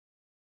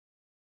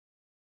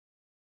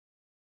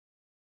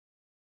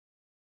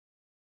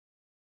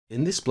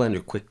In this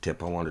Blender quick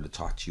tip, I wanted to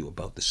talk to you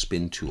about the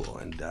spin tool.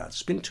 And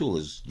spin tool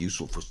is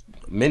useful for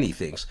many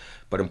things,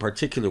 but in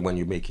particular when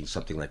you're making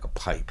something like a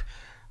pipe.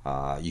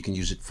 You can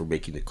use it for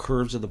making the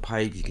curves of the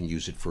pipe. You can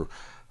use it for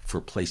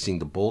placing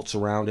the bolts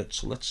around it.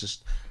 So let's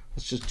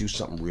just do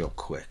something real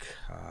quick.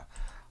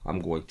 I'm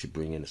going to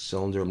bring in a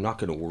cylinder. I'm not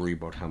going to worry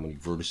about how many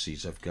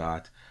vertices I've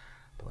got,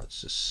 but let's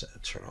just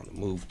turn on the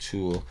move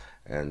tool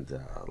and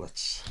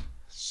let's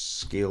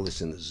scale this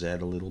in the Z a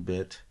little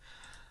bit.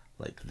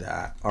 Like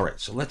that. All right,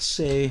 so let's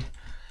say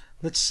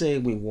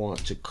we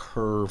want to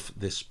curve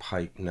this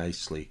pipe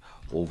nicely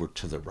over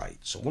to the right.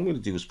 So what I'm going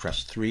to do is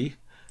press 3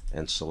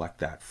 and select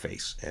that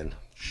face, and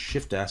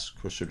Shift S,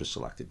 cursor to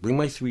selected. Bring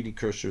my 3D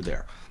cursor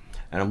there,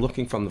 and I'm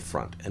looking from the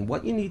front. And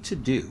what you need to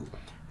do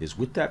is,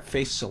 with that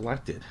face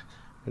selected,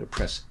 I'm going to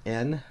press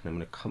N, and I'm going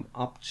to come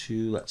up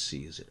to, let's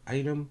see, is it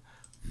Item,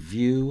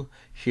 View,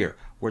 here,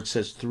 where it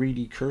says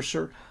 3D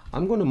cursor.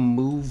 I'm going to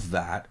move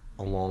that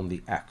along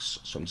the X.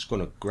 So I'm just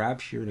going to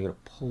grab here and I'm going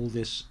to pull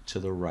this to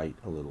the right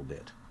a little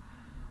bit.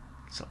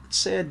 So let's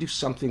say I do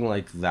something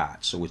like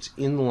that. So it's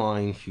in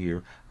line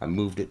here. I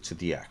moved it to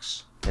the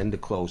X. And to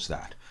close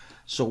that.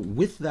 So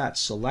with that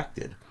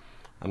selected,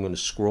 I'm going to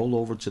scroll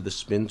over to the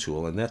spin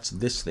tool, and that's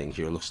this thing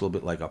here. It looks a little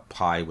bit like a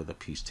pie with a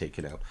piece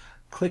taken out.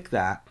 Click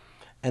that,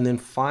 and then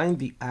find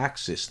the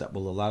axis that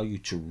will allow you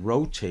to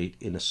rotate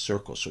in a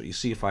circle. So you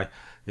see if I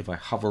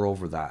hover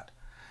over that,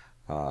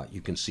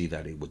 you can see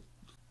that it would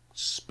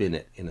spin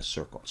it in a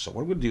circle. So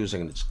what I'm going to do is I'm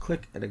going to just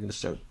click and I'm going to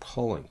start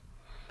pulling,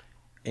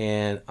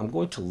 and I'm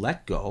going to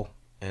let go,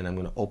 and I'm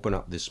going to open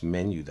up this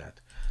menu that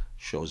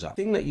shows up.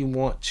 The thing that you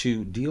want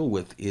to deal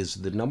with is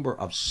the number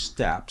of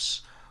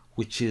steps,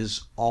 which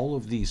is all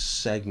of these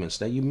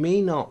segments. Now you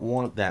may not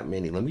want that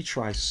many. Let me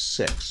try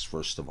 6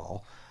 first of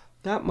all.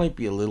 That might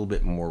be a little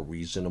bit more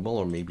reasonable,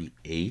 or maybe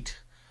 8,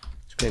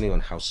 depending on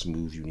how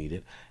smooth you need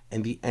it.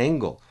 And the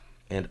angle.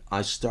 And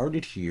I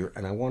started here,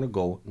 and I want to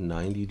go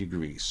 90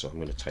 degrees. So I'm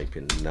going to type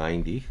in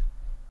 90.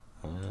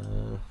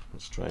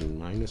 Let's try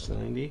minus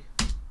 90.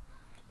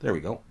 There we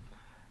go.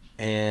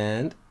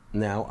 And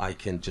now I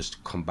can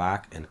just come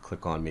back and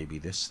click on maybe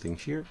this thing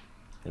here.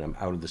 And I'm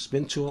out of the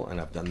spin tool,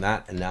 and I've done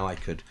that. And now I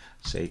could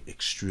say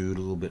extrude a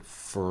little bit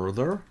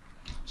further.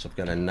 So I've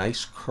got a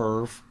nice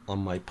curve on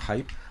my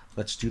pipe.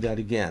 Let's do that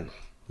again.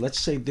 Let's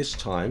say this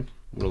time,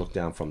 I'm going to look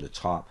down from the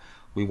top.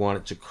 We want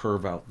it to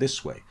curve out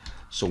this way.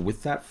 So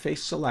with that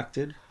face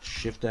selected,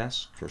 Shift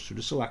S, cursor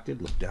to selected,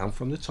 look down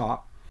from the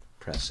top,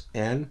 press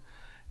N,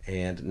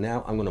 and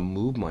now I'm going to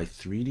move my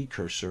 3D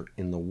cursor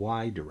in the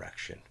Y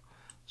direction.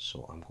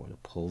 So I'm going to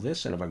pull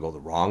this, and if I go the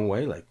wrong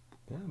way, like,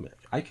 yeah,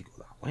 I could go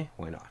that way,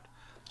 why not?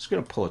 I'm just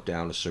going to pull it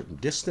down a certain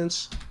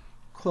distance,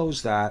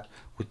 close that.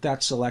 With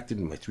that selected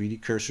and my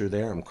 3D cursor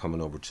there, I'm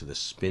coming over to the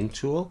spin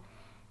tool,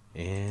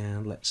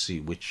 and let's see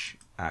which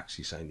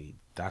axis I need.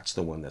 That's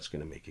the one that's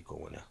going to make it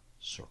go in a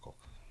circle.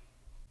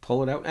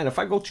 Pull it out, and if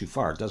I go too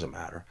far, it doesn't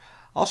matter.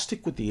 I'll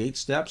stick with the 8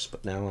 steps,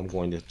 but now I'm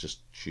going to just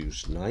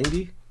choose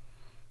 90,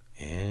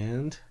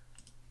 and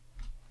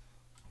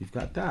we've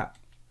got that.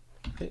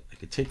 Okay, I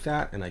could take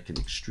that and I can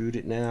extrude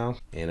it now,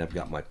 and I've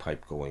got my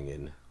pipe going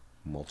in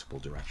multiple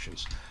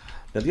directions.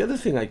 Now the other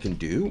thing I can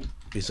do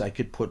is I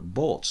could put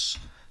bolts.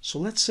 So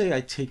let's say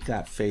I take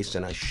that face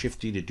and I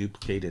Shift E to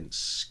duplicate and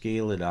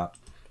scale it up.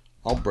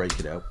 I'll break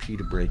it out, P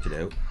to break it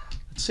out.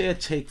 Let's say I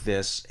take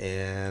this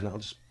and I'll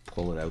just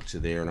pull it out to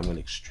there, and I'm going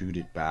to extrude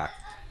it back.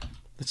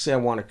 Let's say I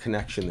want a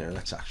connection there.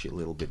 That's actually a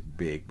little bit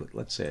big, but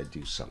let's say I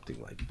do something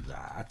like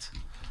that.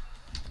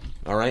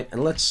 All right,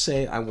 and let's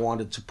say I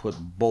wanted to put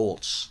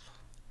bolts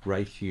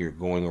right here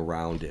going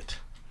around it.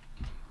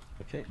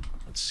 Okay,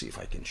 let's see if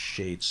I can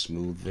shade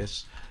smooth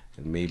this,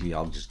 and maybe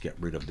I'll just get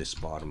rid of this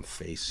bottom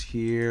face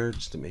here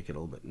just to make it a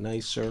little bit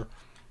nicer,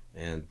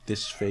 and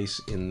this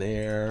face in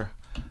there.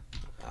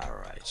 All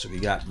right, so we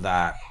got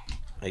that.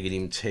 I can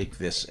even take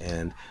this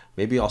and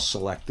maybe I'll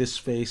select this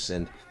face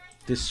and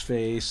this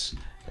face,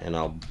 and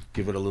I'll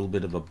give it a little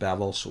bit of a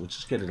bevel, so we'll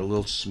just get it a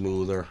little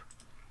smoother,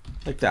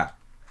 like that.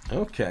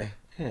 Okay,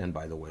 and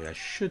by the way, I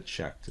should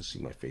check to see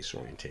my face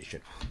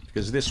orientation,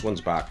 because this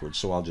one's backwards,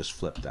 so I'll just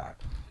flip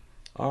that.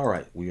 All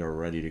right, we are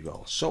ready to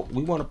go. So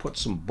we want to put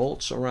some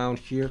bolts around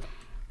here.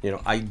 You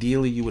know,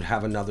 ideally you would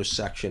have another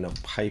section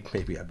of pipe.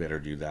 Maybe I better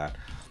do that.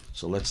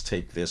 So let's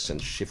take this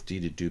and Shift E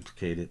to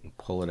duplicate it and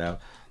pull it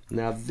out.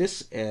 Now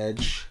this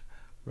edge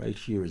right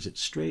here, is it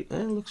straight?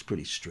 It looks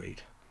pretty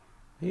straight.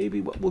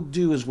 Maybe what we'll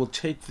do is we'll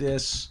take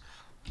this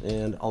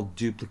and I'll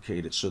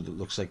duplicate it so that it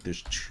looks like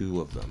there's 2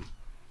 of them.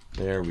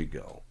 There we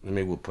go. And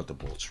maybe we'll put the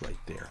bolts right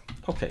there.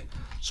 Okay,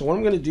 so what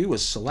I'm going to do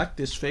is select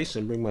this face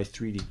and bring my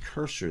 3D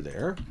cursor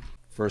there,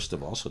 first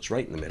of all, so it's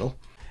right in the middle.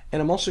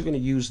 And I'm also going to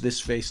use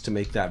this face to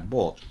make that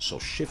bolt. So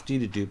Shift E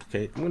to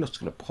duplicate. I'm just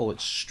going to pull it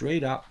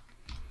straight up,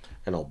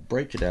 and I'll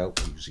break it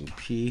out using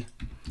P,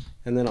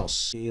 and then I'll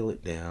scale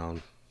it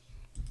down.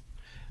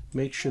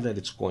 Make sure that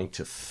it's going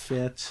to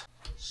fit.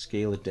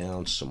 Scale it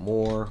down some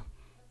more,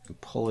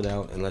 and pull it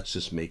out, and let's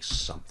just make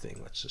something.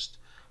 Let's just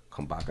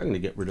come back. I'm going to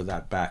get rid of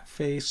that back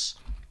face,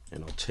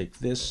 and I'll take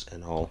this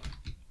and I'll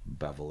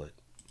bevel it.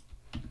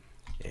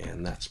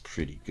 And that's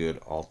pretty good.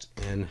 Alt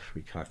N,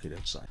 recalculate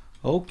outside.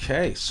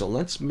 Okay, so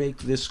let's make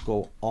this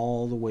go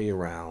all the way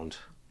around.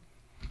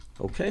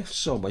 Okay,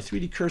 so my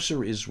 3D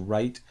cursor is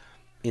right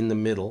in the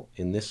middle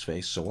in this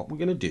face. So what we're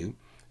going to do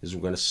is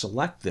we're going to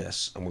select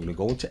this, and we're going to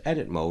go into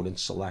edit mode and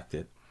select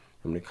it.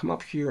 I'm going to come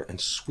up here and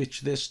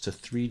switch this to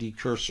 3D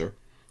cursor,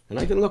 and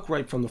I can look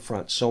right from the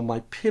front. So my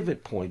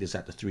pivot point is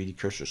at the 3D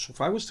cursor. So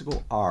if I was to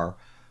go R,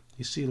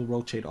 you see it'll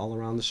rotate all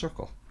around the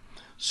circle.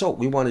 So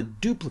we want to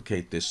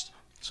duplicate this.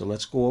 So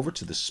let's go over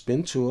to the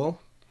spin tool,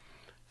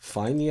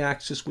 find the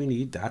axis we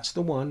need. That's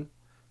the one.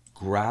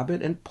 Grab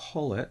it and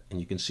pull it, and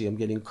you can see I'm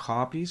getting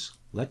copies.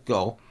 Let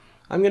go.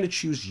 I'm going to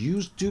choose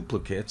use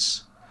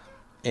duplicates,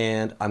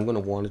 and I'm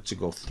going to want it to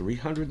go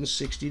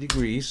 360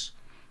 degrees,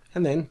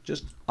 and then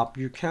just up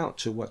your count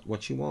to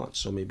what you want.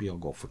 So maybe I'll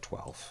go for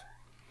 12.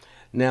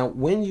 Now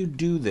when you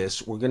do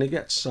this, we're going to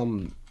get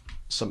some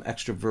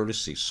extra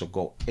vertices. So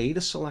go A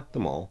to select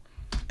them all,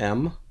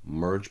 M,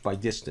 merge by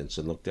distance,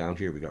 and look down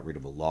here, we got rid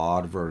of a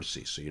lot of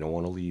vertices, so you don't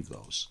want to leave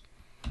those.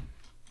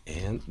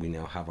 And we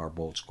now have our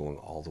bolts going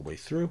all the way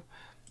through.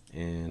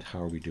 And how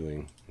are we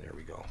doing? There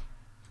we go.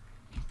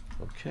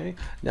 Okay,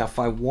 now if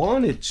I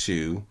wanted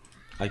to,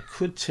 I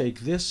could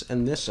take this,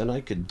 and I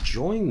could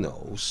join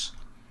those,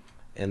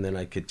 and then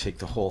I could take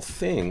the whole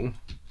thing,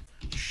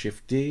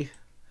 Shift D,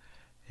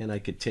 and I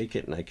could take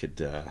it, and I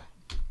could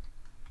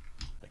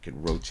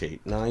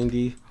rotate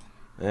 90,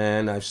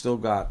 and I've still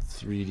got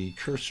 3D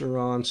cursor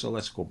on. So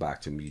let's go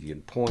back to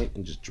median point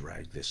and just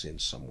drag this in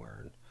somewhere,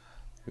 and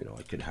you know,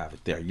 I could have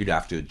it there. You'd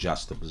have to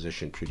adjust the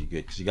position pretty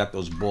good because you got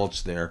those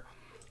bolts there,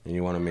 and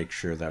you want to make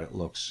sure that it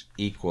looks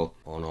equal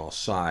on all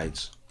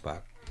sides,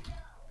 but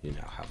you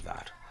now have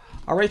that.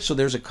 All right, so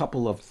there's a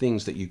couple of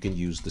things that you can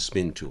use the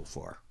spin tool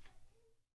for.